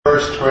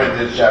1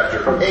 Corinthians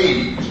chapter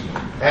 8.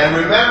 And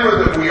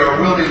remember that we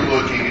are really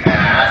looking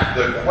at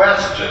the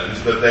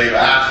questions that they've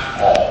asked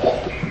Paul.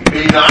 It'd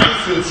be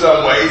nice in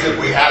some ways if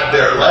we had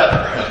their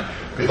letter.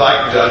 We'd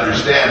like to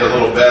understand a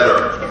little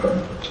better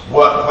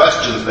what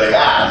questions they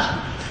asked.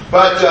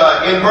 But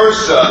in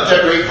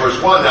chapter 8,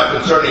 verse 1, now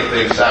concerning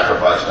things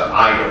sacrificed to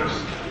idols,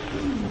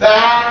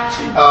 that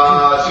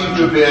seemed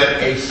to have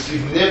been a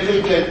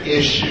significant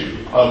issue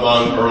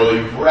among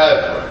early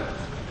brethren.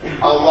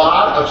 A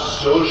lot of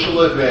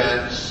social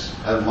events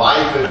and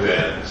life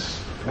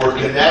events were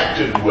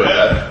connected with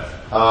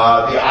the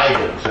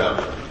idol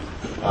temple.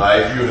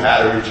 If you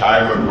had a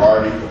retirement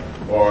party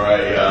or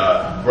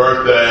a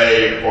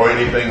birthday or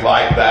anything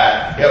like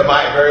that, it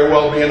might very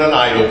well be in an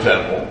idol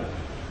temple.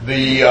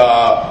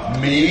 The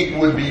meat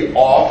would be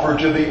offered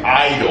to the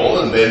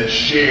idol and then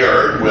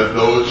shared with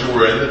those who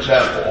were in the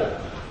temple.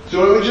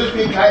 So it would just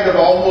be kind of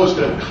almost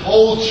a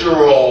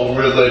cultural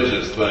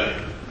religious thing.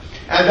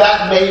 And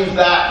that made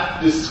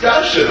that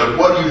discussion of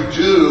what you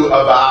do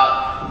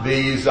about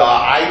these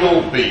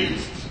idol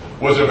feasts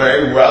was a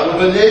very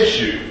relevant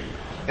issue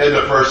in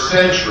the first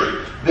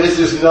century. This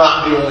is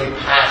not the only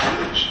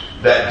passage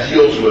that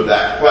deals with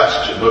that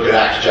question. Look at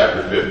Acts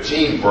chapter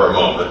 15 for a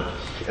moment.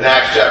 In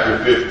Acts chapter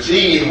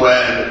 15,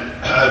 when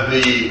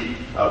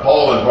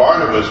Paul and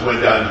Barnabas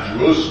went down to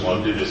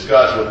Jerusalem to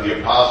discuss with the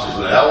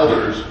apostles and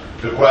elders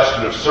the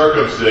question of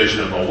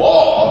circumcision and the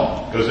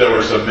law, because there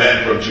were some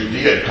men from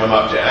Judea had come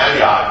up to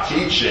Antioch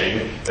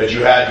teaching that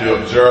you had to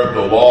observe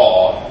the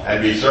law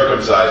and be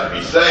circumcised to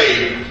be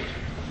saved.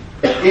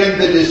 In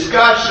the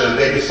discussion,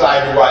 they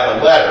decided to write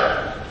a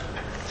letter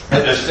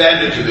and to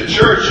send it to the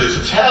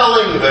churches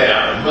telling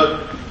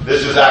them,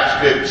 this is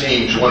Acts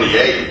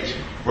 15:28,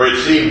 for it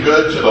seemed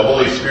good to the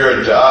Holy Spirit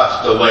and to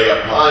us to lay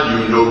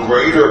upon you no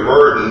greater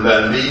burden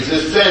than these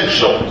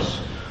essentials,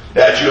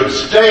 that you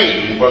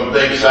abstain from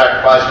things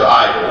sacrificed to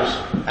idols,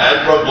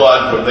 and from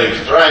blood from things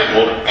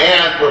strangled,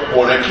 and for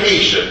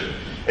fornication.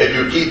 If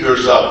you keep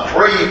yourself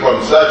free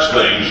from such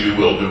things, you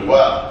will do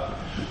well.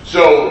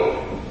 So,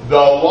 the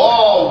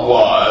law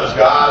was,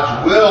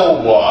 God's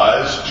will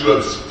was, to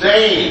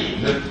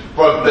abstain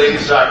from things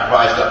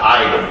sacrificed to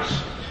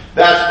idols.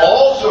 That's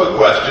also a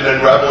question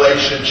in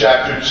Revelation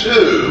chapter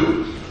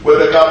 2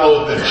 with a couple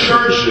of the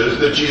churches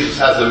that Jesus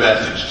has a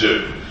message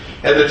to.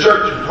 In the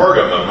church in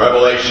Pergamum,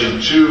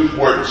 Revelation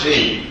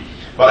 2:14,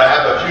 but I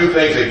have a few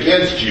things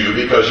against you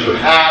because you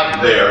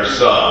have there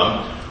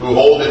some who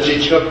hold the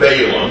teaching of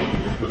Balaam,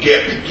 who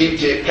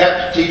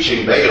kept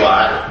teaching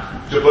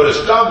Balak to put a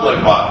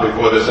stumbling block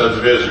before the sons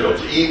of Israel,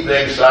 to eat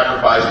things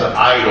sacrificed to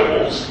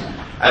idols,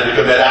 and to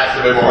commit acts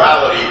of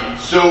immorality.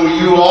 So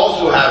you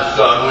also have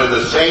some who in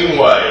the same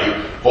way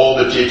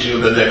hold the teaching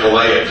of the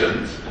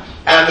Nicolaitans.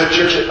 And the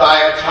church at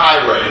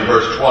Thyatira in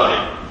verse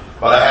 20.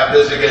 But I have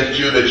this against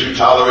you, that you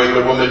tolerate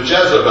the woman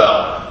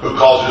Jezebel, who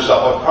calls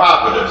herself a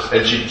prophetess,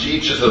 and she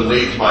teaches and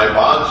leads my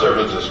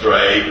bondservants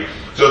astray,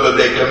 so that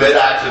they commit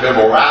acts of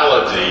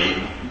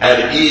immorality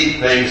and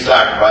eat things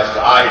sacrificed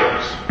to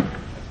idols.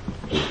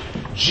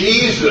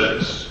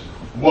 Jesus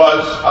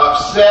was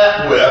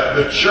upset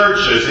with the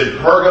churches in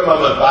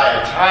Pergamum and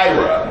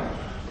Thyatira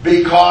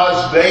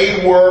because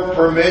they were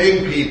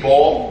permitting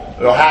people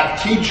to have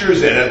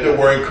teachers in it that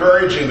were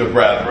encouraging the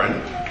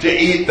brethren to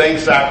eat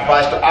things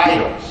sacrificed to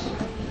idols.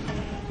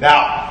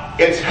 Now,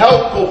 it's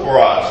helpful for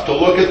us to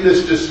look at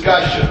this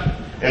discussion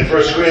in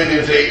 1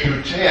 Corinthians 8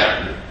 through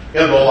 10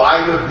 in the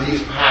light of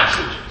these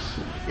passages.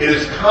 It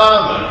is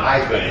common,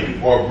 I think,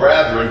 for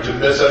brethren to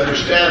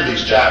misunderstand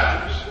these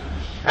chapters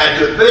and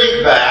to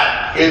think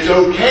that it's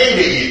okay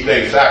to eat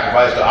things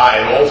sacrificed to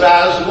idols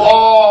as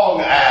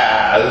long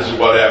as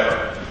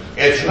whatever.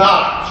 It's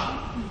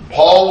not.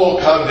 Paul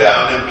will come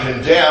down and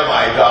condemn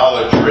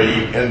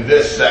idolatry in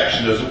this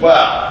section as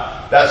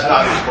well. That's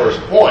not his first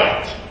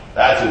point.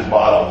 That's his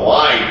bottom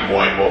line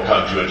point we'll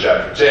come to in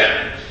chapter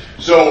 10.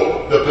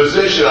 So the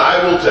position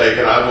I will take,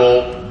 and I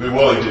will be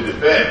willing to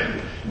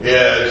defend,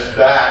 is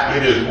that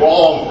it is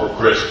wrong for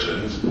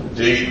Christians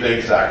to eat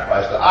things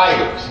sacrificed to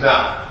idols.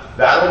 Now,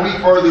 that'll be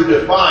further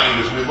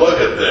defined as we look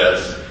at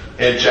this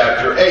in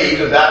chapter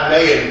 8, and that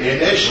may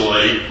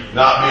initially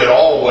not be at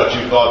all what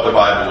you thought the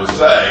Bible was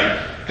saying.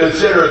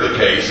 Consider the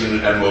case,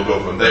 and we'll go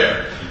from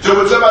there. So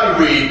would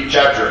somebody read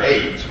chapter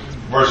 8,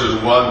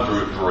 verses 1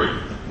 through 3?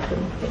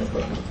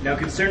 Now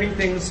concerning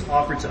things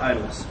offered to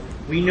idols,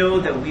 we know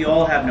that we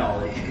all have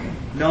knowledge.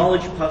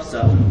 Knowledge puffs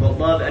up, but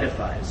love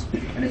edifies.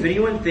 And if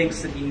anyone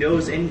thinks that he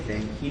knows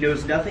anything, he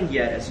knows nothing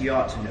yet as he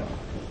ought to know.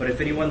 But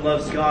if anyone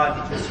loves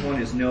God, this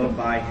one is known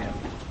by him.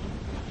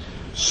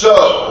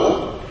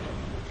 So,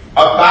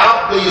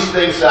 about these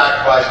things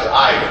sacrificed to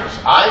idols,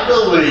 I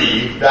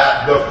believe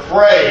that the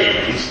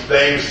phrase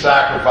things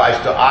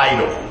sacrificed to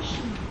idols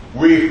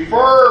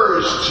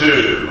refers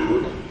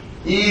to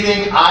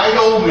eating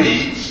idol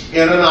meats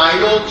in an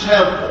idol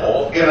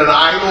temple, in an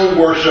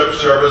idol worship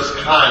service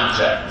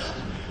context.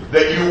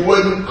 That you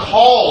wouldn't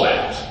call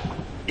it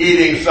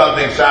eating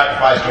something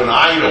sacrificed to an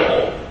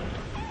idol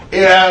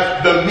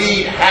if the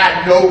meat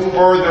had no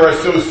further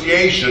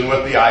association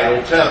with the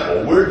idol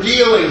temple. We're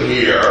dealing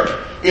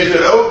here, is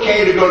it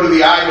okay to go to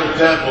the idol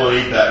temple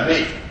and eat that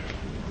meat?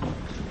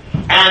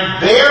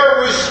 And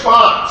their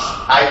response,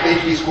 I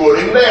think he's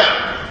quoting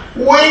them,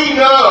 we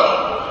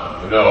know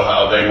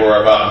how they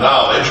were about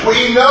knowledge.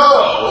 We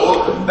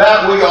know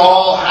that we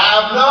all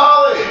have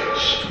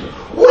knowledge.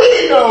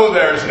 We know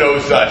there's no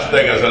such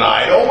thing as an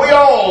idol. We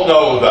all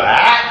know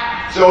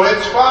that. So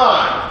it's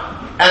fine.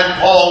 And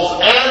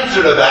Paul's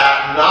answer to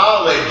that,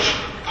 knowledge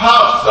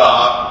puffs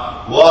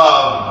up,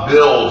 love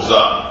builds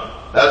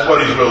up. That's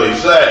what he's really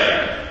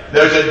saying.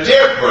 There's a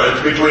difference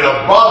between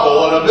a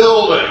bubble and a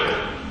building.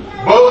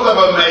 Both of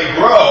them may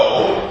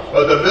grow,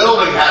 but the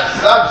building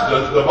has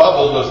substance, the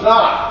bubble does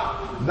not.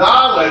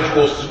 Knowledge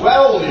will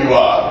swell you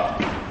up,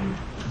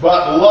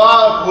 but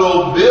love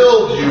will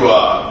build you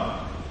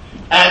up.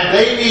 And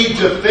they need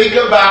to think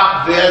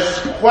about this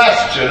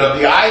question of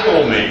the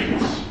idol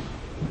meats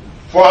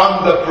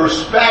from the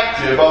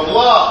perspective of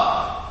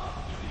love.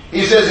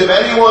 He says, if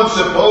anyone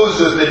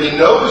supposes that he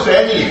knows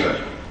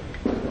anything,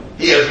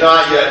 he has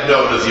not yet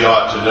known as he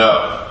ought to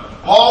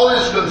know. Paul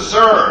is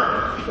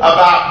concerned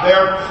about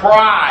their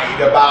pride,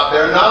 about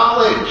their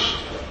knowledge.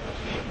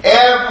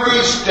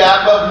 Every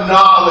step of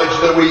knowledge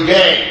that we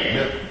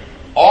gain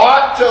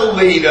ought to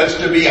lead us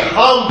to be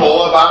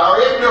humble about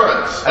our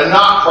ignorance and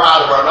not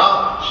proud of our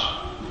knowledge.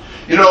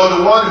 You know,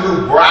 the one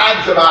who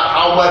brags about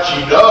how much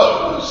he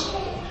knows,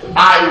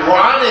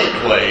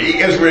 ironically,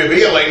 is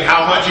revealing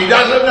how much he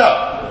doesn't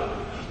know.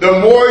 The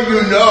more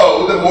you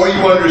know, the more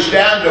you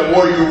understand, the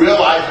more you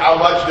realize how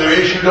much there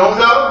is you don't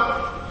know.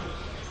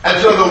 And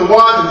so the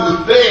one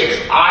who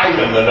thinks, I'm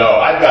in the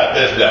know, I've got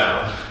this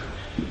down,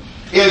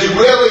 is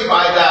really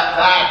by that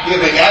fact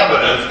giving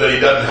evidence that he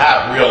doesn't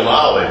have real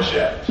knowledge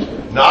yet.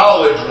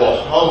 Knowledge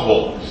will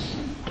humble us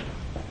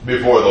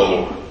before the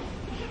Lord.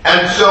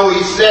 And so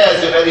he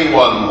says, if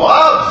anyone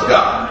loves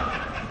God,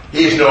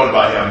 he's known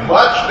by him.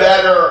 Much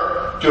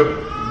better to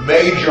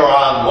major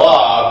on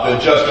love than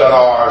just on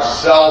our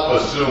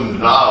self-assumed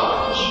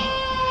knowledge.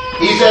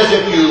 He says,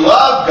 if you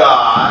love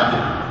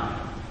God,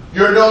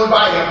 you're known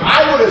by him.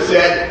 I would have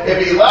said,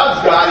 if he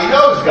loves God, he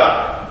knows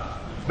God.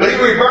 But he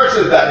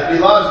reverses that. If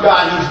he loves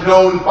God, he's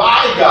known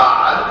by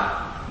God.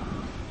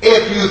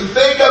 If you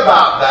think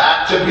about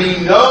that, to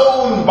be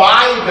known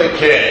by the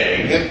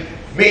king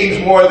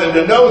means more than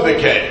to know the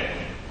king.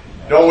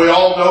 Don't we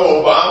all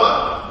know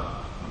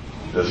Obama?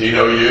 Does he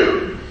know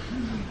you?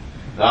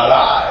 Not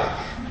I.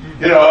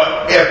 You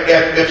know,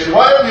 if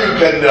one of you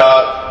can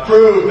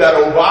prove that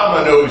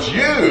Obama knows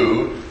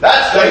you,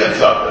 that's saying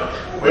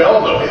something. We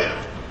all know him.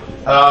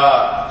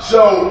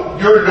 So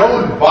you're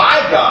known by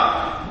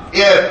God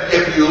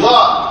if you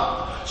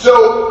love.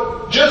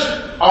 So just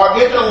our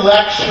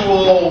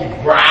intellectual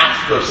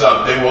grasp of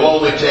something will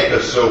only take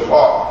us so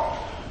far.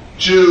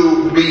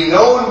 To be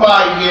known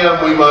by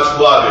him, we must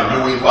love him.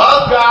 Do we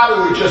love God,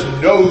 or we just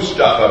know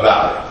stuff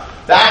about him?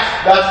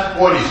 That's the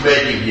point he's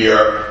making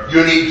here.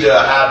 You need to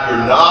have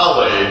your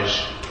knowledge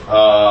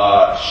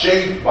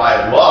shaped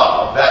by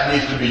love. That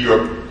needs to be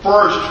your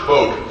first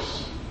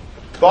focus.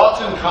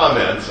 Thoughts and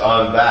comments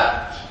on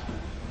that?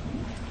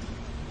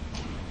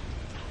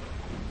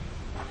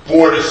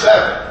 4 to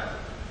 7.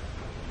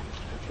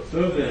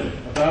 So then,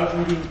 about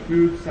eating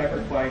food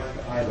sacrificed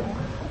to idols.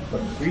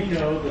 We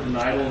know that an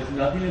idol is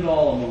nothing at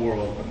all in the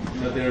world,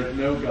 and that there is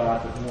no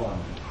God but one.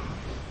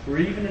 For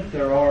even if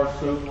there are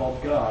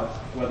so-called gods,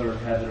 whether in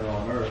heaven or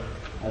on earth,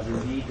 as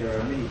indeed there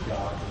are many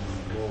gods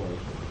and many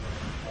lords,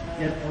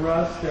 yet for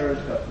us there is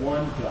but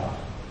one God,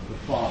 the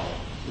Father,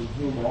 through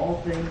whom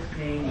all things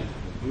came and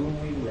through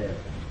whom we live,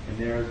 and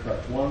there is but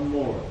one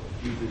Lord,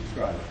 Jesus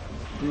Christ,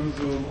 through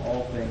whom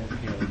all things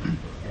came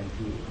and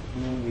through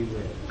whom we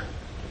live.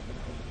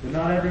 But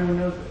not everyone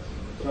knows this.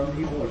 Some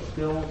people are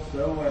still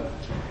so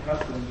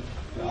accustomed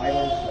to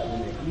idols that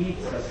when they eat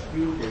such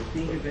food, they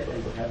think of it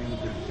as having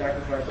been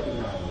sacrificed to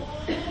an idol.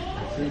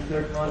 And since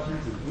their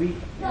conscience is weak,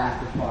 it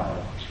is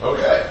defiled.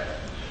 Okay.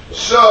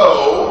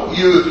 So,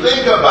 you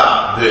think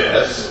about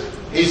this.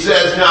 He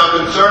says, now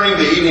concerning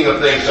the eating of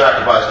things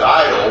sacrificed to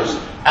idols,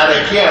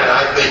 and again,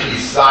 I think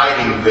he's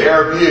citing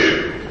their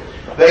view.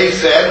 They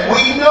said,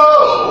 we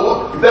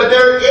know that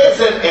there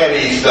isn't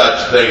any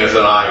such thing as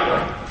an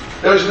idol.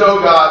 There's no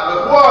God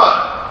but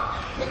one.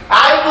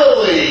 I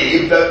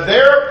believe that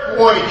their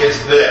point is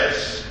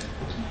this.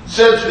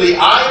 Since the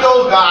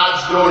idol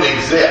gods don't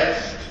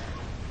exist,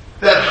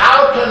 then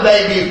how can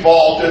they be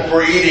faulted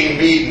for eating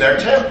meat in their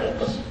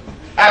temples?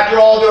 After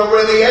all, there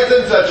really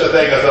isn't such a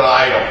thing as an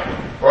idol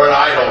or an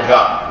idol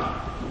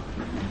god.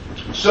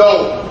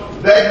 So,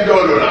 they can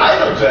go to an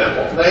idol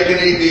temple, they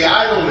can eat the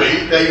idol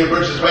meat, they can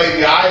participate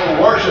in the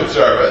idol worship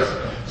service,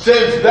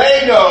 since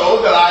they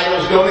know that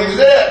idols don't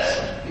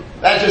exist.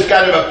 That's just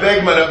kind of a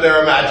figment of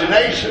their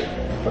imagination.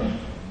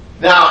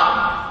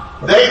 Now,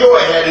 they go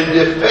ahead and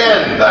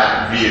defend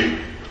that view.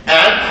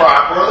 And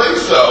properly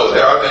so.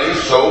 There are many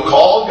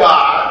so-called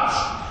gods.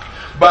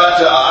 But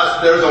to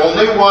us, there's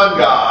only one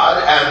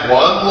God and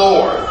one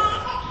Lord.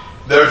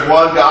 There's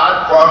one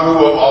God from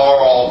whom are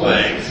all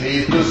things.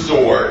 He's the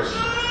source.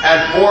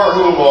 And for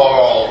whom are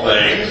all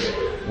things.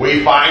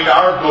 We find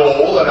our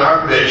goal and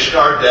our mission,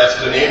 our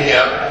destiny in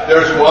Him.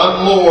 There's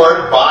one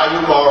Lord by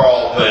whom are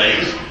all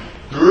things.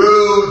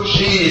 Through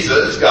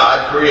Jesus,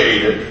 God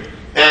created.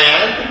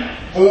 And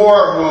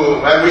for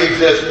whom, and we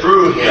exist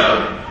through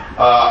Him.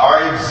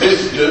 Our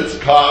existence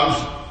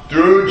comes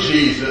through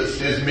Jesus,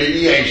 His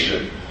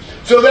mediation.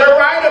 So they're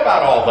right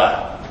about all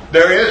that.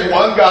 There is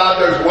one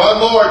God, there's one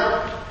Lord.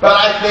 But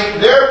I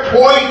think their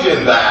point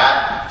in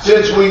that,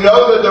 since we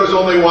know that there's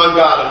only one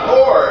God and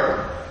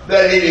Lord,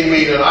 then eating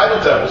meat in an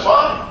idol temple is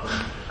fine.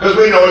 Because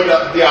we know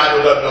the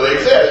idol doesn't really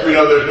exist. We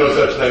know there's no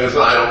such thing as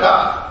an idol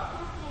God.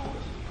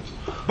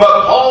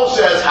 But Paul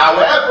says,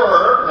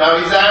 however, now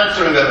he's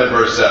answering them in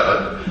verse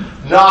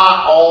 7,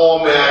 not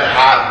all men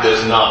have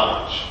this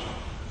knowledge.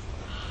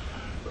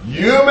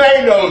 You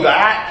may know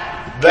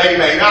that, they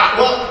may not.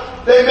 Well,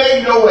 they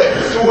may know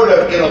it sort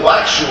of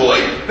intellectually,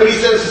 but he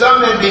says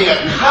some men being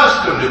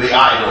accustomed to the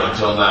idol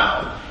until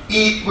now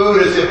eat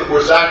food as if it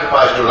were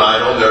sacrificed to an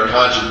idol, and their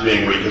conscience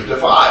being weak is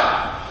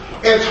defiled.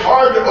 It's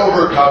hard to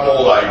overcome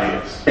old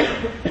ideas.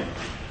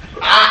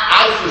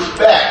 I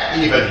suspect,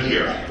 even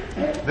here,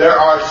 there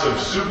are some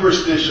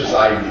superstitious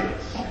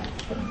ideas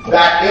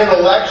that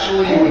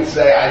intellectually you would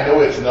say, I know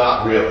it's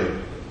not really,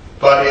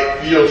 but it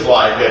feels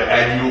like it,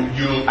 and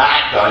you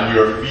act on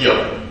your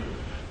feeling.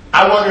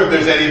 I wonder if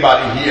there's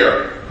anybody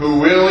here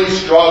who really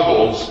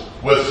struggles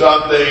with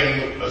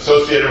something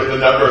associated with the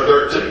number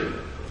 13.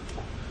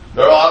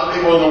 There are a lot of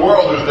people in the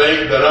world who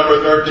think the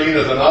number 13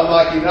 is an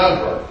unlucky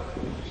number.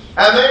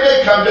 And they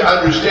may come to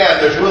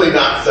understand there's really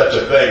not such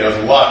a thing as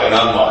luck and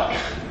unluck.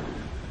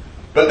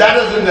 But that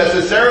doesn't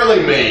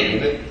necessarily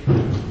mean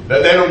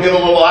that they don't get a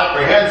little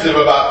apprehensive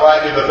about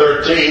Friday the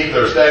 13th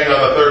or staying on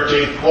the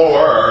 13th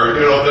floor or,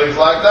 things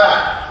like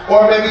that.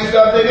 Or maybe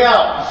something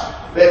else.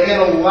 That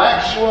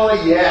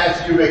intellectually,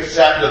 yes, you've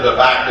accepted the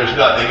fact there's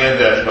nothing in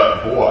this,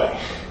 but boy,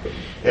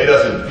 it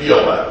doesn't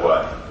feel that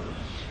way.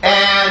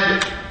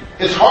 And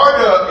it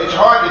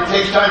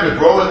takes time to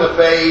grow in the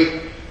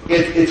faith.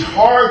 It's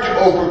hard to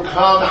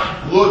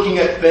overcome looking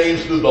at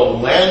things through the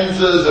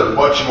lenses of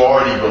what you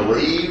already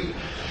believe.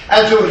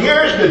 And so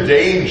here's the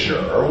danger,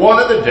 or one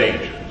of the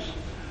dangers.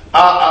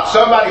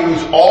 Somebody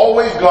who's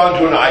always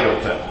gone to an idol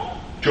temple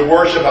to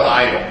worship an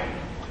idol.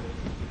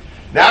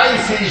 Now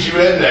he sees you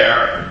in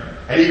there,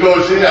 and he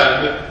goes in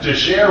to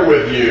share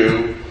with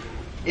you,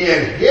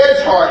 in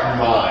his heart and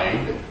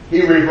mind,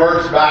 he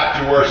reverts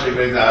back to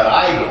worshiping that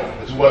idol.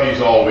 It's what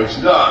he's always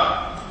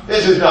done.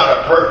 This is not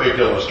a perfect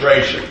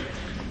illustration,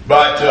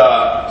 but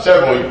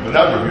a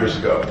number of years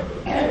ago,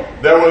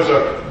 there was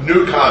a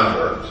new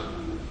convert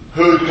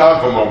who'd come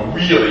from a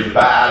really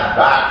bad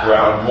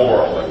background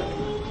morally.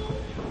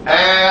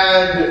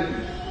 And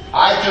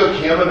I took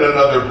him and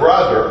another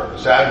brother,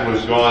 Sandy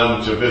was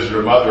gone to visit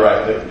her mother,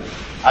 I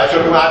think. I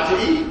took him out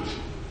to eat.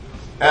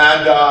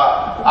 And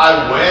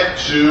I went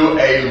to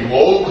a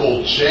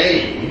local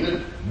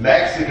chain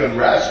Mexican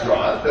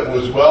restaurant that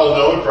was well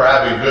known for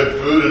having good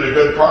food at a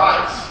good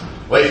price.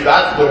 At least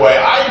that's the way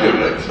I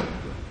do it.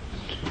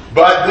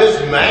 But this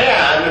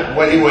man,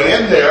 when he went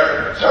in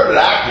there, started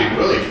acting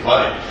really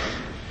funny.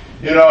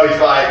 He's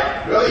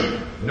like really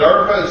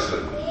nervous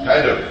and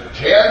kind of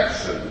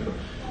tense and,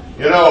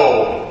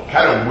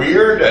 kind of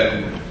weird.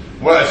 And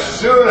as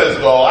soon as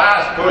the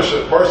last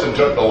person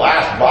took the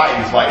last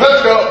bite, he's like,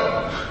 let's go.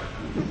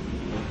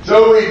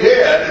 So we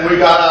did, and we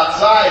got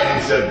outside, and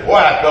he said, boy,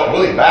 I felt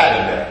really bad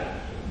in there.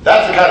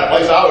 That's the kind of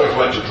place I always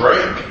went to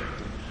drink.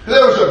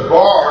 There was a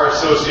bar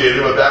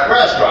associated with that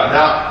restaurant.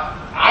 Now,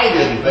 I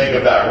didn't think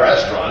of that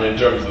restaurant in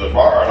terms of the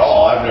bar at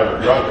all. I've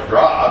never drunk a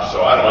drop,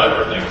 so I don't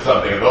ever think of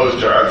something in those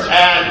terms.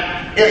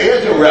 And it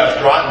is a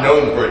restaurant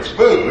known for its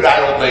food. I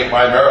don't think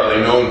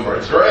primarily known for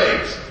its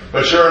drinks.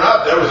 But sure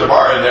enough, there was a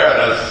bar in there,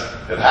 and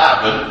as it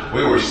happened,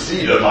 we were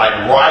seated like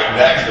right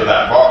next to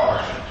that bar.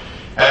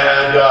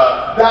 And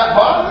that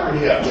bothered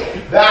him.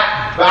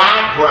 That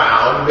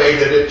background made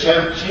it a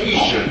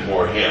temptation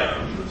for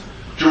him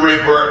to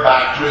revert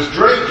back to his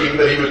drinking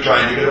that he was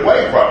trying to get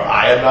away from.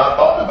 I had not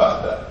thought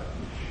about that.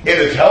 It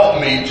has helped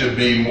me to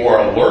be more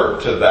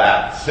alert to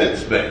that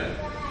since then.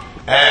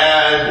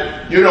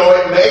 And,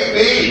 it may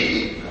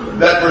be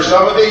that for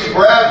some of these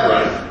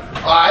brethren,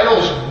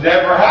 idols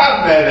never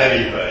have meant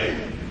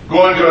anything.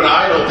 Going to an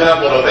idol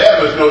temple to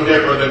them is no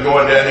different than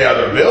going to any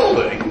other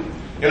building.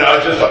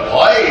 It's just a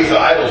place,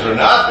 idols are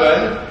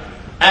nothing.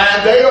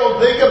 And they don't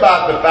think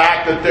about the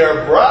fact that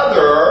their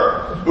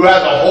brother, who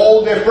has a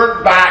whole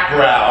different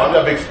background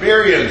of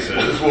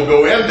experiences, will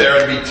go in there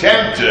and be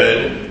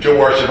tempted to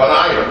worship an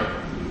idol.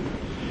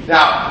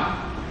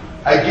 Now,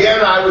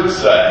 again, I would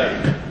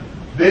say,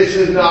 this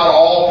is not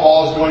all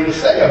Paul's going to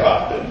say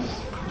about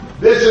this.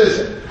 This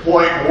is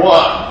point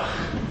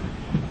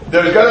 1.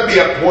 There's going to be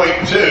a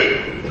point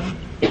 2.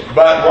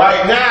 But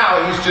right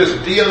now, he's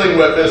just dealing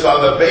with this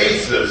on the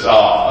basis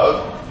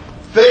of,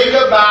 think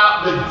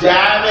about the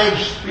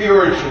damage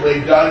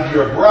spiritually done to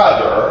your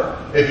brother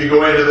if you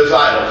go into this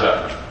idol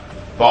temple.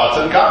 Thoughts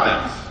and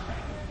comments?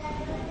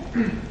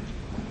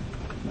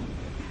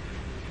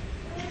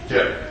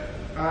 Tim.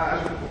 I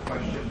have a couple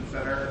questions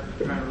that are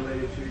kind of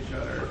related to each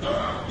other.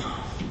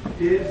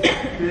 Is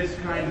this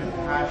kind of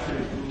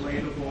passage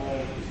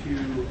relatable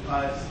to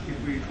us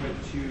if we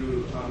went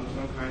to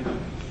some kind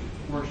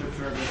of worship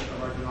service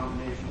of our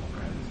denominational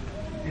friends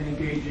and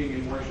engaging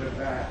in worship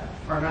that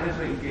are not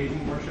necessarily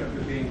engaging worship,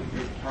 but being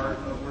a part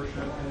of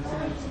worship in a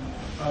sense,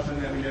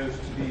 something that we know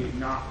to be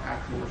not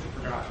actual worship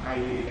for God,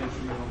 i.e.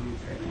 instrumental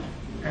music?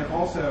 And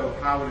also,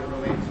 how would it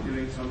relate to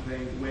doing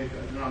something with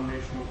a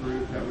denominational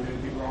group that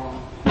would be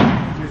wrong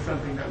with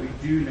something that we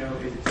do know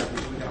is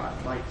acceptable to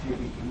God, like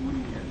taking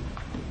communion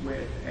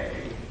with a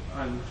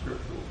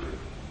unscriptural group?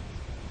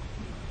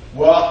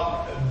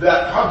 Well,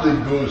 that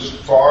probably goes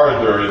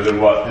farther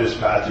than what this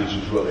passage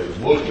is really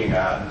looking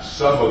at, and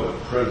some of the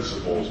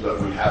principles that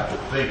we have to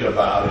think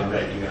about in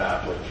making an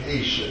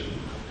application.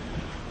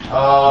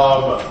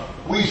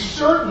 We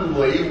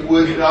certainly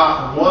would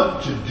not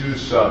want to do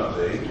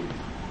something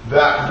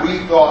that we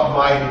thought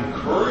might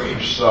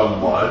encourage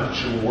someone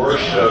to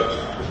worship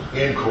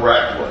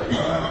incorrectly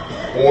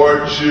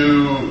or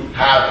to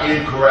have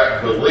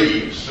incorrect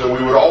beliefs. So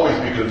we would always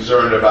be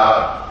concerned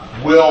about,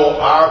 will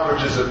our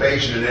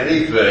participation in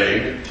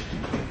anything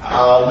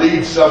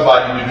lead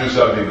somebody to do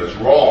something that's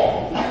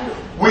wrong?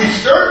 We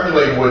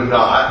certainly would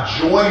not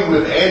join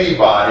with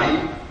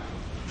anybody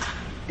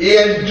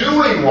in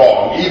doing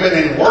wrong, even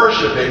in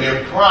worshiping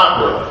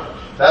improperly.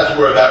 That's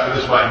where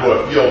this might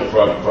go afield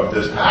from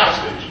this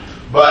passage.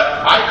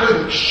 But I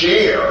couldn't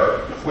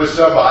share with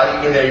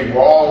somebody in a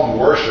wrong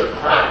worship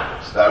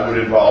practice. That would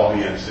involve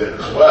me in sin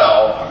as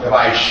well if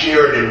I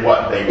shared in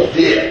what they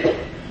did.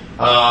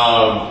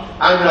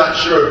 I'm not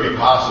sure it would be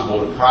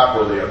possible to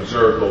properly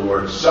observe the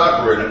Lord's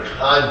Supper in a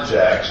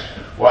context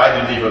where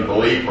I didn't even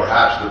believe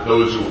perhaps that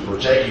those who were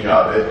partaking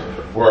of it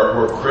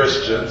were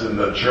Christians and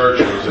the church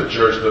was a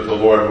church that the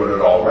Lord would at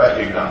all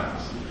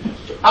recognize.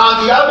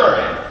 On the other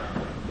hand,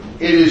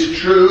 it is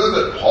true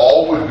that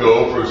Paul would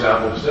go, for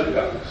example, to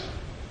synagogues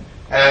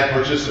and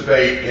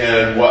participate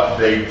in what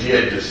they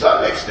did to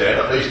some extent,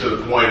 at least to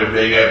the point of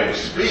being able to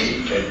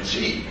speak and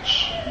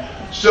teach.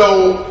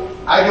 So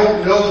I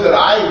don't know that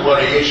I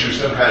want to issue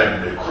some kind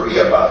of decree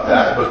about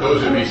that, but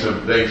those would be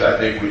some things I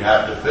think we'd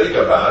have to think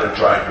about and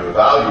try to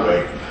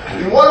evaluate.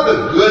 And one of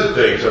the good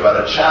things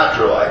about a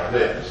chapter like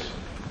this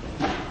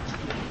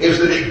is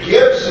that it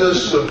gives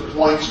us some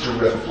points to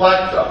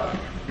reflect on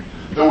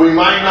that we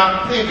might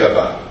not think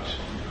about.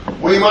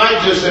 We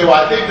might just say, well,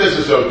 I think this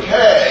is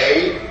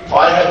okay.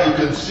 Why have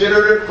you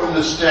considered it from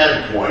the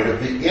standpoint of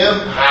the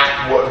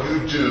impact what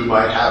you do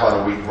might have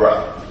on a weak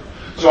brother?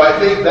 So I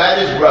think that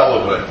is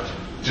relevant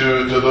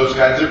to those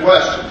kinds of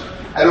questions.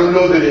 I don't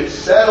know that it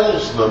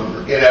settles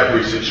them in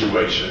every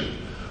situation,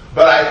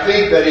 but I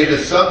think that it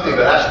is something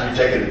that has to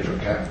be taken into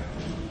account.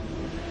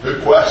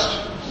 Good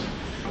questions.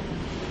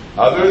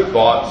 Other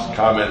thoughts,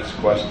 comments,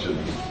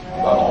 questions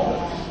about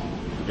all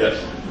this?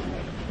 Yes?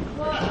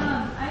 Well,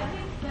 I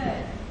think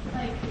that,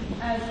 like,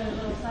 as a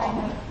little side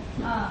note,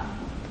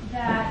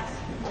 that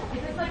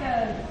if it's like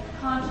a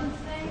conscience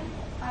thing,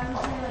 I would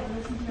say, like,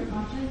 listen to your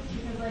conscience,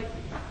 because, like,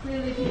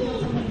 clearly if you feel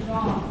something's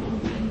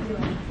wrong, you can do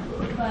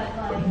it. But,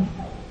 like,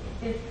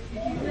 if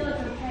you feel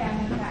it's okay, I'm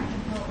going to back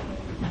and help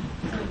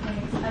with certain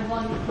things, as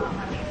long as it's not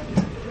my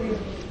clearly.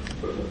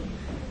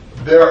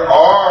 There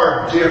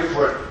are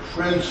different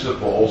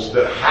principles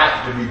that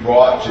have to be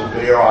brought to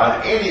bear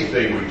on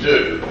anything we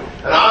do.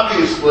 And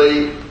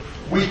obviously,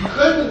 we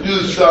couldn't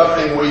do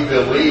something we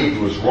believed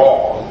was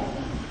wrong.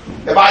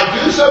 If I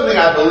do something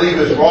I believe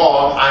is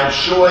wrong, I'm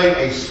showing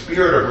a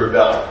spirit of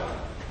rebellion.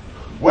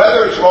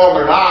 Whether it's wrong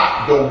or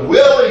not, the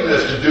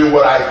willingness to do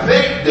what I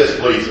think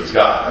displeases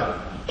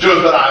God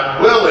shows that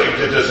I'm willing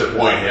to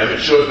disappoint Him. It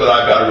shows that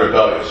I've got a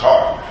rebellious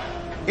heart.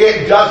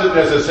 It doesn't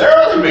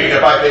necessarily mean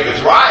if I think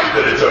it's right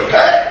that it's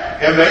okay.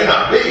 It may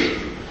not be.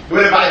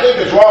 But if I think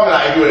it's wrong and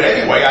I do it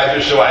anyway, I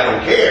just show I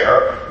don't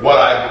care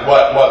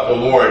what the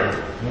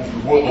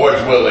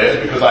Lord's will is,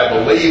 because I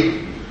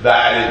believe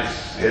that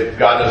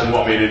God doesn't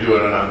want me to do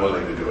it and I'm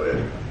willing to do it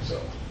anyway.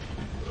 So,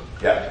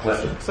 yeah,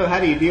 Clinton. So how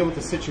do you deal with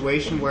the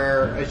situation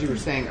where, as you were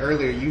saying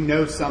earlier, you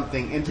know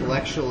something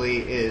intellectually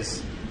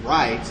is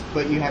right,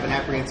 but you have an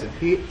apprehensive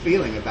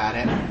feeling about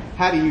it?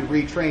 How do you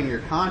retrain your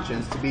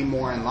conscience to be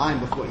more in line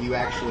with what you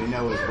actually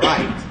know is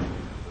right?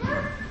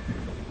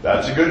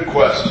 That's a good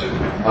question.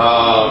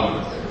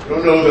 I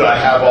don't know that I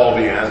have all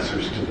the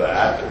answers to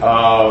that.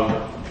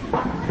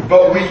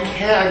 But we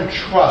can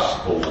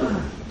trust the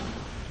Lord.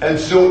 And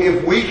so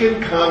if we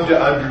can come to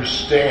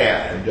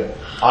understand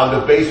on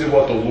the basis of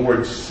what the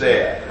Lord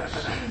says,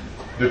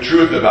 the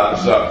truth about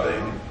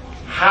something,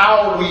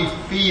 how we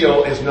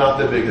feel is not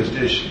the biggest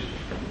issue.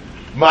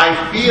 My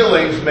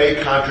feelings may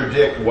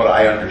contradict what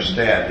I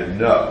understand and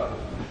know.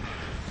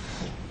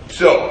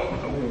 So,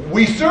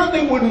 we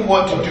certainly wouldn't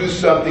want to do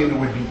something that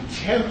would be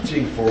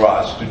tempting for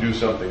us to do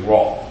something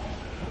wrong.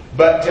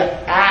 But to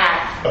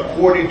act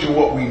according to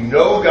what we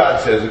know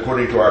God says,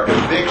 according to our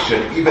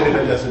conviction, even if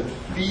it doesn't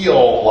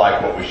feel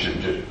like what we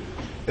should do,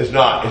 is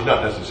not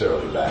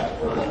necessarily bad.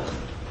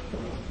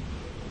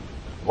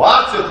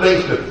 Lots of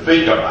things to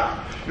think about.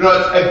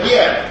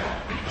 Again,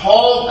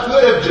 Paul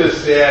could have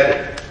just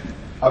said,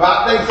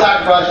 about things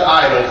sacrificed to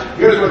idols,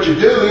 here's what you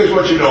do, here's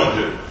what you don't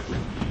do.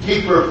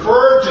 He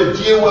preferred to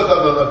deal with them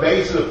on the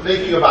basis of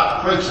thinking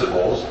about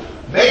principles,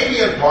 maybe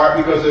in part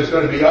because there's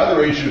going to be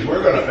other issues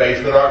we're going to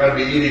face that aren't going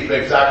to be eating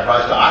things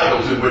sacrificed to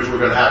idols in which we're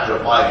going to have to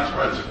apply these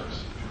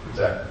principles.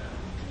 Exactly.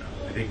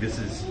 I think this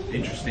is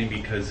interesting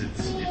because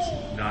it's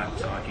not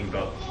talking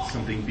about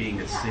something being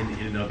a sin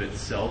in and of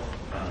itself,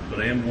 but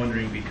I am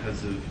wondering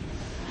because of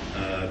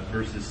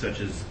verses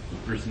such as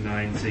verse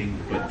 9 saying,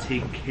 "But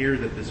take care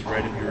that this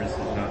right of yours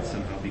does not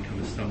somehow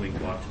become a stumbling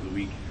block to the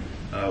weak."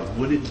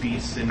 Would it be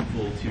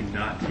sinful to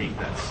not take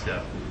that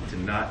step, to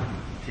not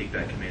take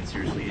that command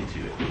seriously, and to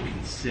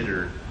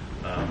consider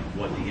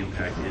what the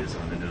impact is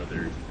on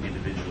another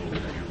individual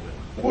that you're with?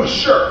 Well,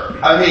 sure.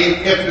 I mean,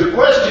 if the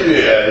question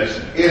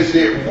is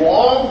it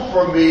wrong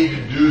for me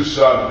to do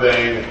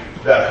something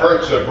that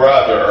hurts a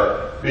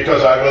brother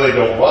because I really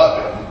don't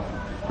love him?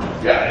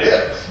 Yeah, it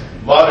is.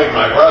 Loving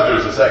my brother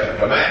is the second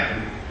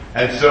command.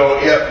 And so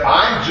if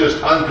I'm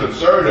just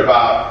unconcerned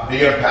about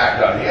the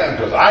impact on him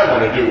because I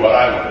want to do what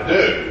I want to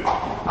do,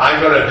 I'm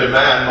going to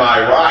demand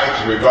my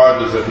rights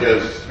regardless of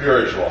his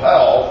spiritual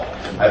health,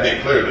 I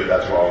think clearly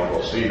that's wrong, and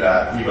we'll see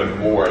that even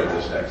more in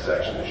this next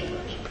section as you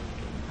mentioned.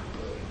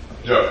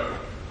 Joe.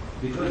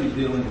 Because he's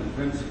dealing with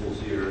principles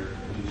here,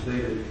 as you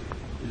stated,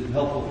 is it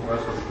helpful for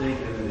us to think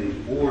in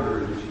the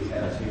order in which he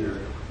has here,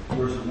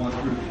 verses 1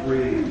 through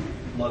 3,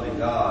 loving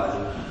God,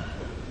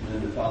 and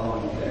then the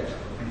following text,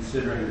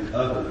 considering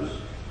others,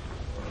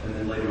 and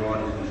then later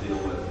on he's going to deal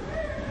with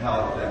how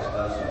it affects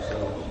us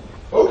ourselves.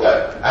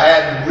 Okay. I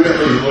hadn't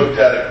really looked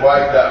at it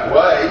quite that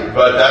way,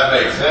 but that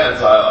makes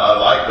sense. I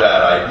like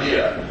that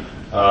idea.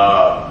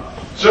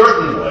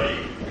 Certainly,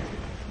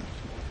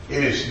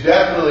 it is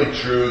definitely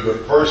true. The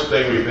first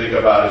thing we think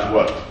about is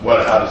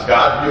how does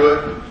God view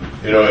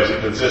it? You know, is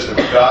it consistent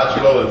with God's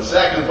will? And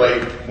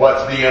secondly,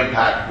 what's the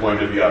impact going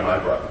to be on my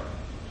brother?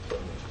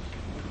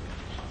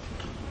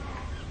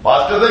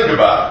 Lots to think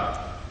about.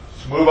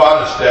 Let's move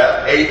on to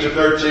step 8 to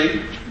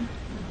 13.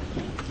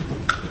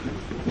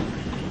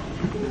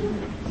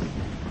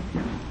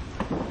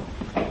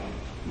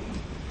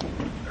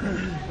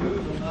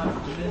 Food will not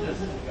commend us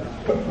to God.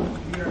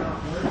 We are not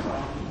worse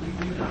off if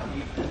we do not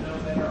eat, and no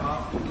better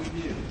off if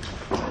we do.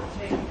 But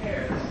take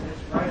care that this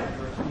right of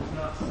yours does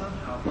not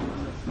somehow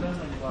become a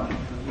stumbling block to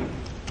the weak.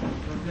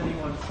 For if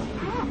anyone sees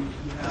you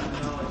who have the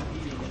knowledge of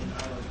eating in an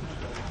idol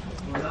temple,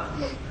 will not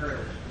be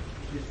encouraged.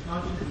 His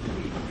conscience is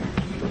weak,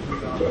 he will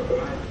be off the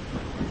idol.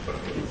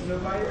 And so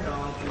by your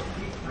knowledge, this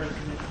weak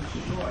person has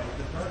destroyed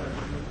the brothers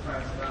whom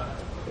Christ died.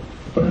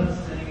 Thus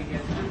sinning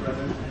against your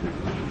brothers and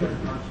losing their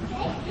conscience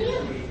is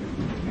weak,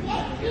 you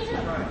sin against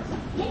Christ.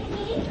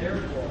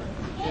 Therefore,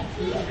 if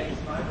food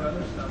makes my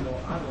brother stumble,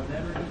 I will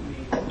never eat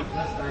meat,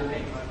 lest I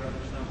make my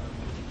brother stumble.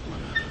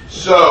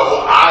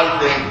 So I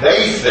think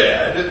they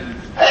said,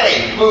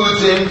 hey,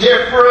 food's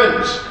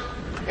indifferent.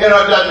 You know,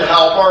 it doesn't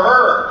help or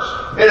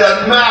hurt. It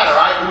doesn't matter.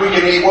 We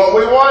can eat what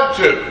we want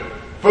to.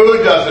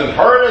 Food doesn't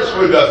hurt us.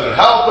 Food doesn't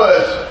help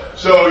us.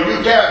 So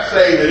you can't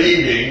say that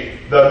eating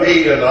the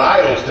meat in an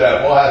idol's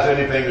temple has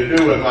anything to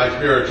do with my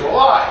spiritual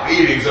life.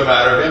 Eating's a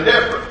matter of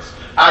indifference.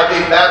 I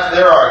think that's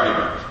their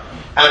argument.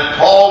 And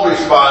Paul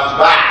responds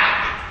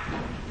back,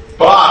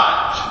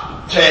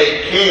 but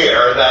take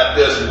care that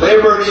this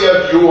liberty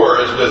of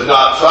yours does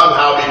not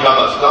somehow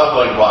become a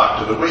stumbling block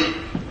to the weak.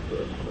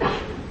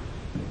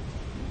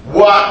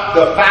 What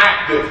the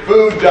fact that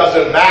food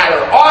doesn't matter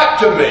ought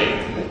to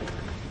mean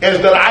is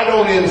that I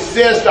don't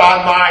insist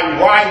on my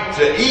right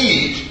to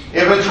eat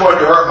if it's going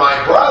to hurt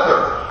my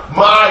brother.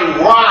 My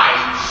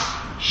rights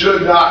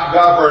should not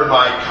govern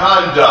my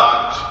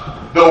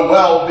conduct. The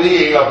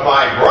well-being of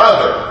my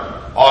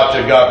brother ought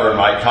to govern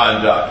my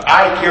conduct.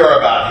 I care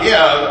about him.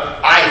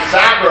 I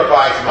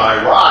sacrifice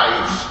my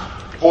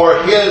rights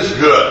for his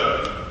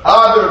good.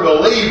 Other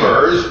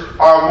believers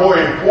are more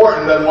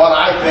important than what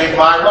I think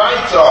my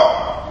rights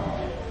are.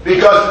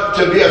 Because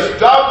to be a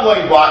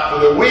stumbling block for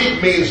the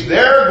weak means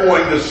they're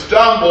going to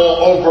stumble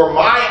over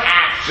my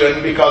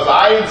action because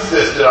I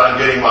insisted on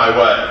getting my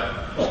way.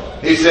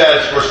 He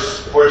says,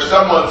 for if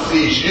someone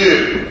sees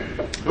you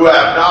who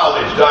have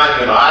knowledge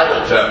dining in an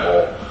idol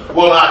temple,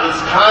 will not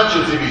his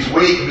conscience, if he's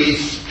weak, be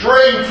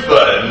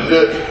strengthened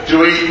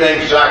to eat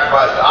things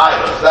sacrificed to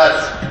idols?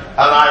 That's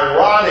an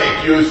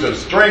ironic use of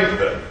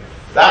strengthen.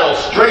 That'll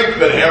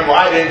strengthen him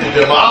right into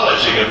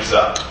demolishing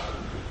himself.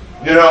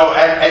 You know,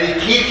 and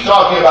he keeps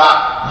talking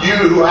about you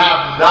who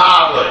have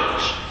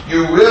knowledge.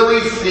 You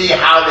really see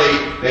how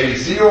they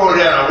zero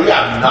in on, we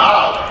have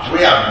knowledge. We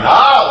have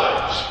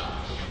knowledge.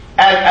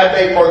 And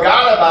they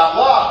forgot about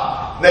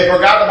love. They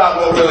forgot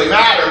about what really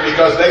mattered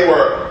because they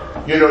were,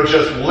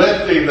 just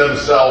lifting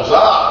themselves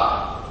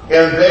up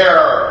in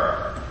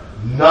their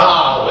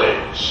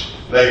knowledge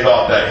they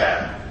thought they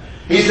had.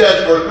 He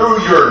says, for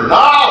through your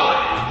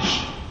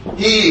knowledge,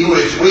 he who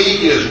is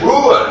weak is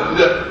ruined,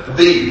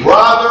 the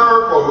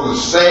brother for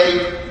whose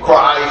sake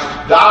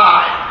Christ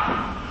died.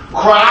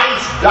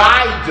 Christ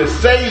died to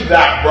save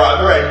that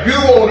brother, and you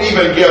won't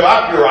even give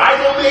up your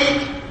idol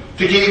meat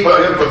to keep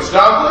him from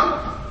stumbling?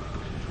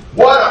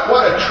 What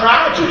a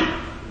tragedy.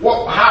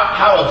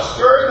 How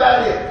absurd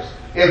that is.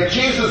 If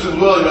Jesus is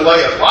willing to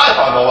lay his life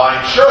on the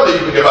line, surely you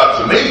can give up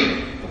to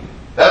me.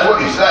 That's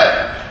what he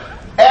said.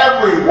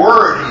 Every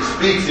word he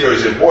speaks here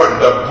is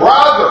important. The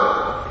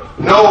brother,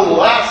 no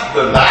less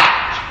than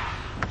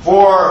that,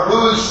 for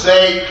whose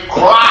sake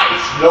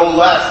Christ, no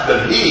less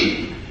than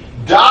he,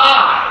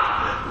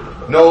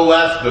 died, no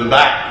less than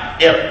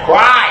that. If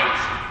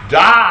Christ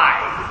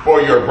died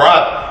for your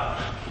brother,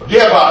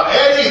 give up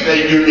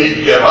anything you need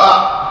to give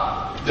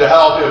up to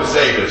help him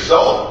save his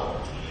soul.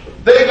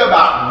 Think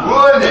about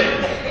ruining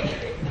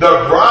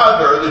the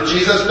brother that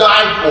Jesus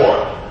died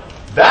for.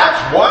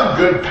 That's one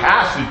good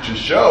passage to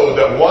show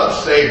that once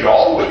saved,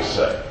 always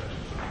saved.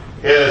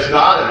 It is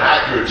not an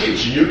accurate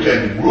teaching. You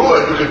can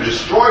ruin, you can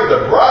destroy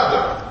the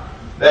brother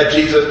that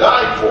Jesus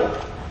died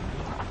for.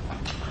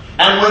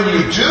 And when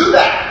you do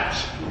that,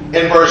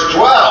 in verse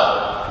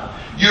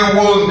 12, you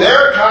wound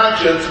their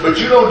conscience, but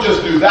you don't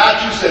just do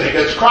that, you sin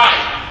against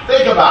Christ.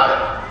 Think about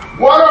it.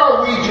 What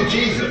are we to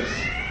Jesus?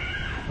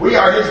 We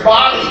are his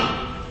body.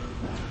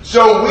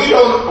 So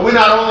we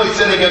not only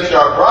sin against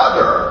our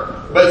brother,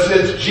 but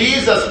since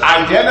Jesus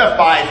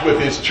identifies with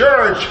his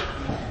church,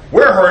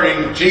 we're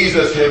hurting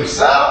Jesus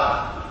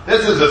himself.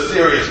 This is a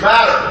serious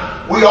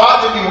matter. We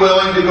ought to be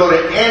willing to go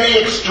to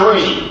any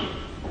extreme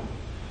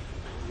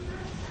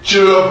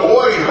to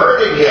avoid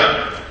hurting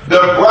him.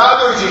 The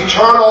brother's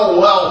eternal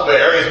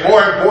welfare is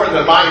more important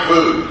than my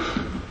food.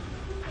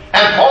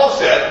 And Paul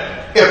said,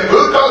 if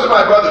food causes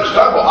my brother to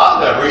stumble, I'll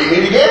never eat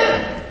meat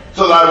again,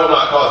 so that I will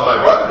not cause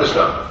my brother to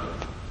stumble.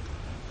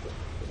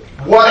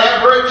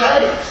 Whatever it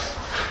takes.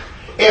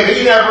 If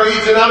he never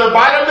eats another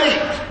bite of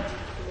meat,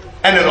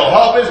 and it'll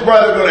help his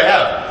brother go to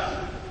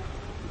heaven,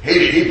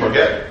 he'd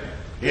forget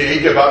it.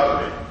 He'd give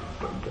up to me.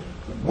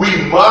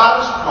 We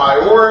must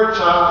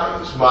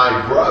prioritize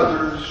my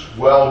brother's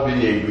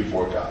well-being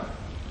before God.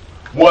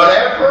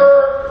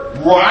 Whatever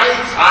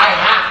rights I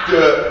have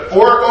to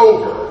fork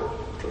over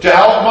to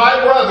help my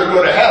brother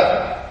go to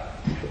heaven.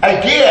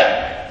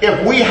 Again,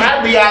 if we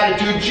had the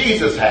attitude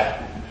Jesus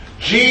had,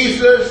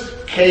 Jesus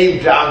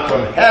came down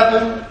from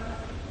heaven,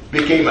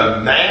 became a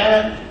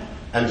man,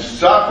 and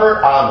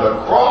suffered on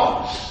the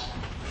cross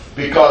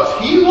because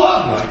he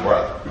loved my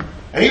brother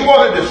and he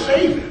wanted to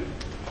save him.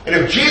 And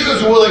if Jesus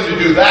is willing to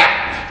do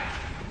that,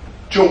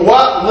 to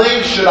what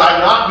length should I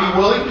not be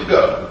willing to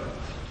go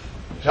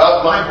to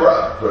help my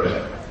brother go to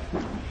heaven?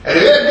 And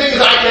if it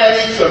means I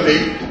can't eat some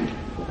meat,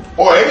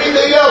 or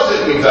anything else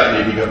it means I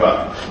need to give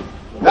up,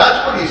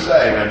 that's what he's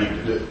saying I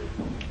need to do.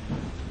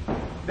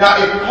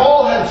 Now, if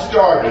Paul had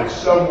started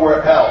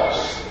somewhere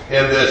else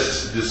in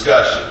this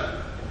discussion,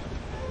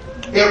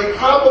 it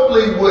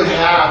probably would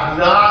have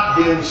not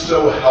been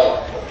so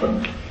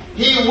helpful.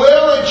 He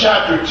will in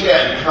chapter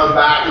 10 come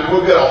back and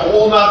we'll get a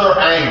whole nother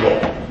angle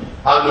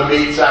on the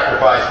meat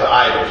sacrifice to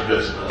idols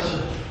business.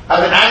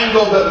 An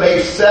angle that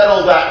may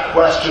settle that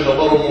question a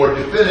little more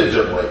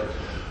definitively.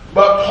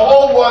 But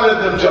Paul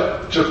wanted them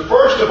to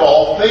first of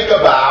all think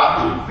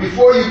about,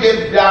 before you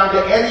get down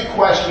to any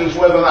questions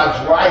whether or not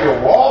it's right or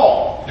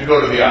wrong to go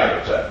to the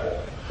idol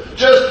temple,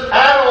 just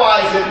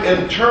analyze it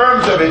in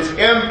terms of its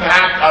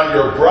impact on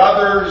your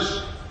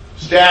brothers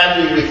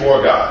standing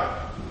before God.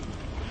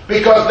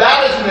 Because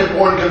that is an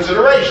important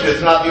consideration.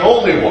 It's not the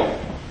only one.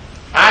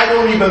 I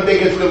don't even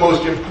think it's the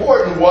most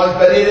important one,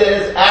 but it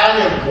is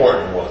an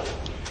important one.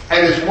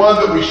 And it's one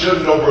that we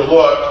shouldn't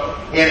overlook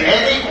in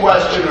any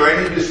question or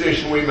any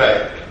decision we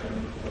make.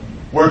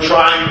 We're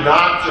trying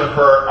not to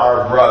hurt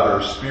our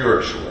brothers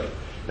spiritually.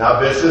 Now,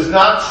 this is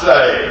not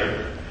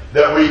saying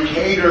that we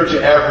cater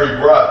to every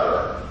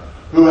brother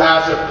who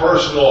has a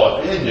personal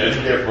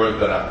opinion different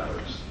than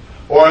ours,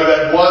 or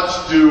that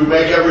wants to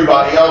make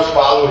everybody else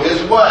follow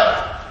his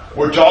way.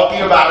 We're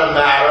talking about a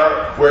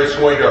matter where it's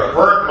going to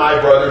hurt my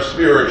brother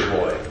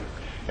spiritually,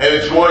 and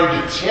it's going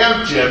to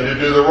tempt him to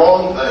do the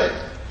wrong thing.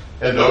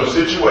 In those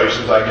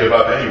situations, I give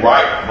up any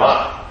right of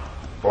mine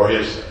for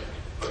his sake.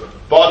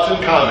 Thoughts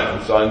and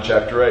comments on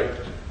chapter 8?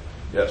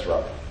 Yes,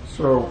 Rob.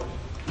 So,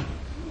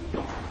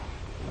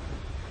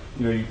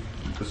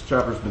 this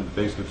chapter's been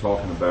basically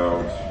talking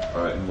about,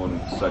 in one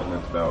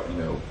segment, about,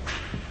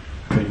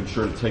 making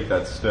sure to take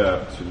that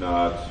step to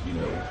not,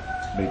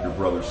 make your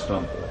brother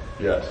stumble.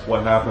 Yes.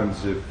 What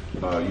happens if,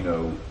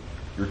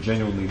 you're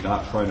genuinely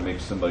not trying to make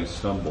somebody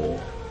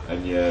stumble,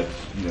 and yet,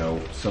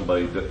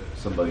 somebody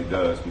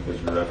does because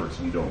of your efforts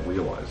and you don't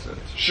realize it?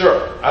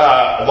 Sure.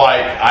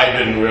 Like I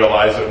didn't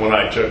realize it when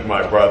I took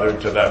my brother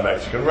to that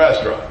Mexican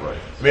restaurant. Right.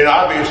 I mean,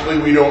 obviously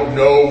we don't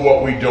know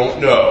what we don't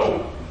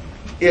know.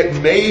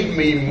 It made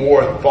me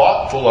more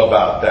thoughtful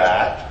about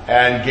that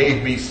and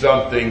gave me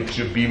something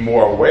to be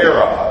more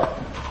aware of.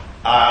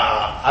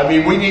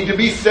 We need to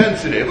be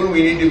sensitive and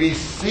we need to be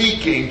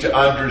seeking to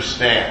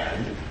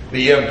understand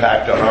the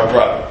impact on our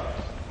brother.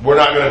 We're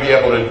not going to be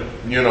able to,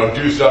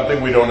 do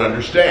something we don't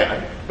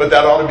understand, but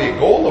that ought to be a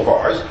goal of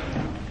ours.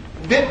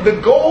 The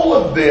goal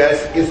of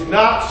this is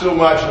not so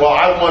much,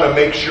 I want to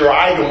make sure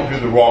I don't do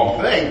the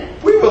wrong thing.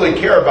 We really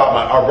care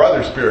about our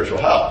brother's spiritual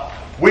health.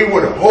 We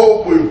would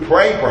hope, we would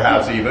pray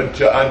perhaps even,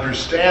 to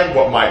understand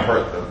what might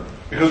hurt them,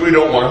 because we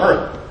don't want to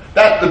hurt them.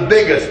 That's the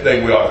biggest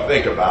thing we ought to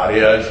think about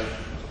is,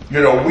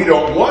 we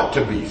don't want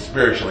to be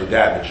spiritually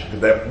damaged to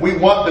them. We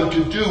want them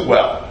to do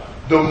well.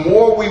 The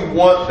more we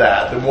want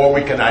that, the more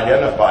we can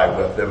identify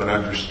with them and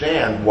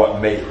understand what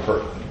may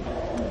hurt them.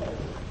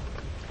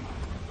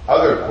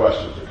 Other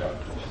questions or comments?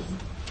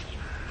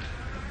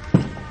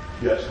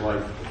 Yes,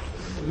 Lane.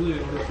 Really, in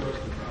order for us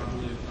to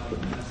properly apply the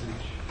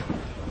message,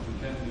 we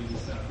can't be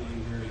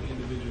being very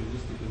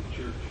individualistic in the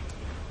church.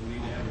 We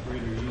need to have a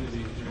greater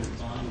unity and greater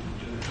bond with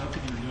each other. How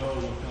can you know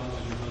what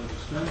causes your brother to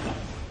strengthen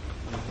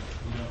if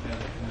you don't have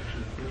that connection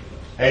in the first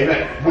place?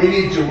 Amen. We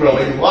need to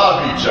really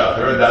love each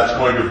other, and that's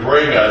going to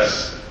bring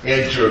us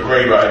into a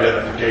greater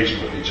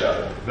identification with each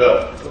other.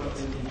 Bill. So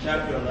in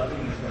chapter 11,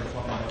 he's going to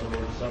talk about the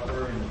Lord's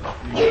Supper and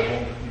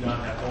you don't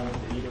have homes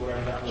to eat or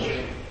whatever that was.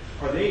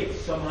 Are they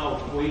somehow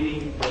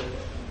equating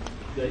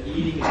the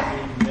eating and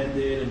being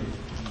commended and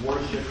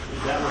worship?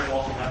 Is that what's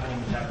also happening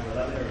in chapter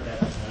 11, or is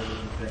that another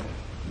different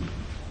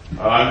thing?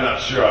 I'm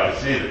not sure I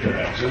see the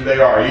connection. They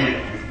are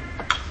eating,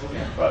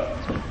 Okay. but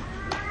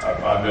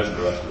I missed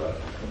the rest of that.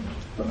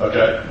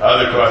 Okay,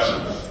 other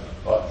questions?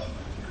 Thoughts?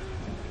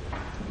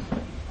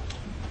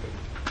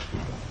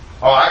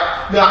 All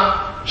right.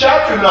 Now,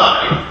 chapter 9,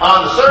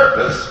 on the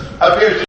surface, appears to